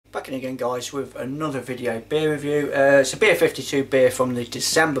Back in again, guys, with another video beer review. It's a Beer 52 beer from the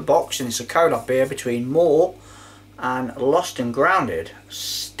December box, and it's a collab beer between Moor and Lost and Grounded.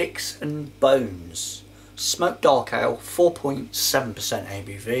 Sticks and Bones. Smoked dark ale, 4.7%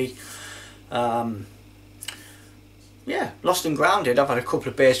 ABV. Yeah, Lost and Grounded, I've had a couple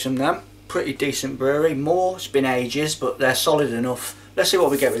of beers from them. Pretty decent brewery. Moor, it's been ages, but they're solid enough. Let's see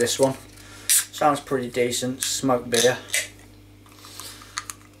what we get with this one. Sounds pretty decent, smoked beer.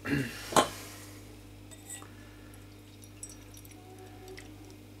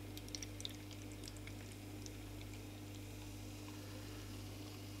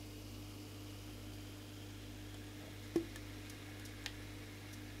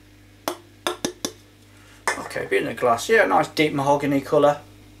 Okay, being in a glass, yeah, nice deep mahogany colour.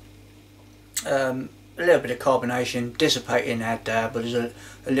 A little bit of carbonation, dissipating head there, but there's a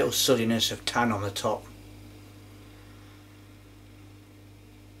little suddiness of tan on the top.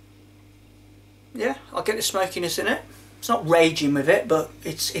 Yeah, I get the smokiness in it. It's not raging with it, but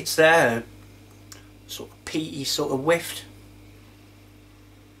it's there. Sort of peaty sort of whiffed.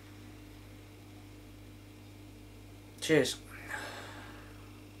 Cheers.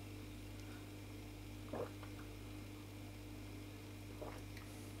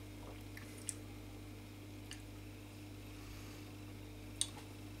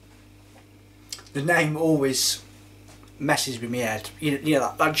 The name always messes with my head. You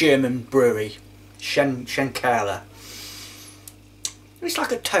know that German brewery, Schenkler. It's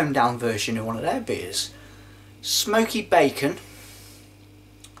like a toned down version of one of their beers. Smoky bacon.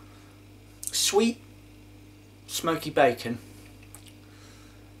 Sweet smoky bacon.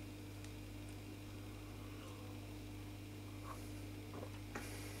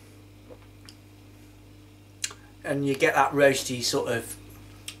 And you get that roasty sort of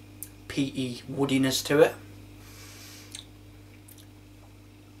peaty woodiness to it.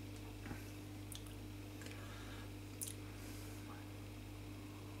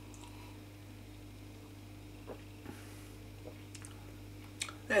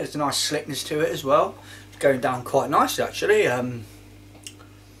 There's a nice slickness to it as well. It's going down quite nicely actually.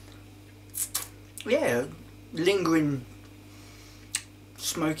 Yeah, lingering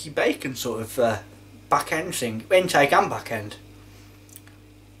smoky bacon sort of back end thing, intake and back end.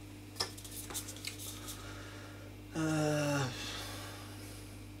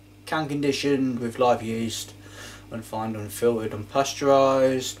 Can conditioned with live yeast, unfined, unfiltered,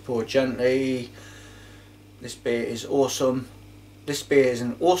 unpasteurised, poured gently. This beer is awesome. This beer is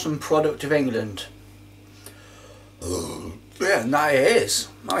an awesome product of England. Yeah, and that it is.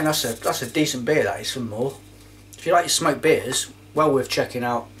 I mean, that's a decent beer, that is, from Moor. If you like your smoked beers, well worth checking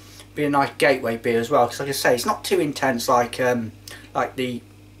out. Be a nice gateway beer as well, because like I say, it's not too intense like the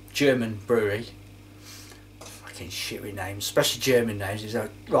German brewery. Fucking shit with names, especially German names. It's a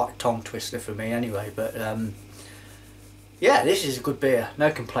right tongue twister for me anyway. But yeah, this is a good beer.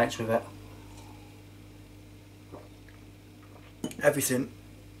 No complaints with it. Everything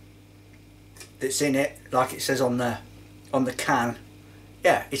that's in it, like it says on the can,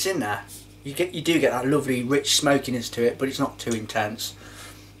 yeah, it's in there. You do get that lovely rich smokiness to it, but it's not too intense.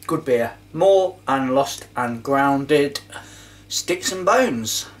 Good beer. Moor and Lost and Grounded. Sticks and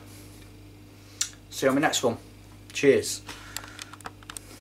Bones. See you on my next one. Cheers.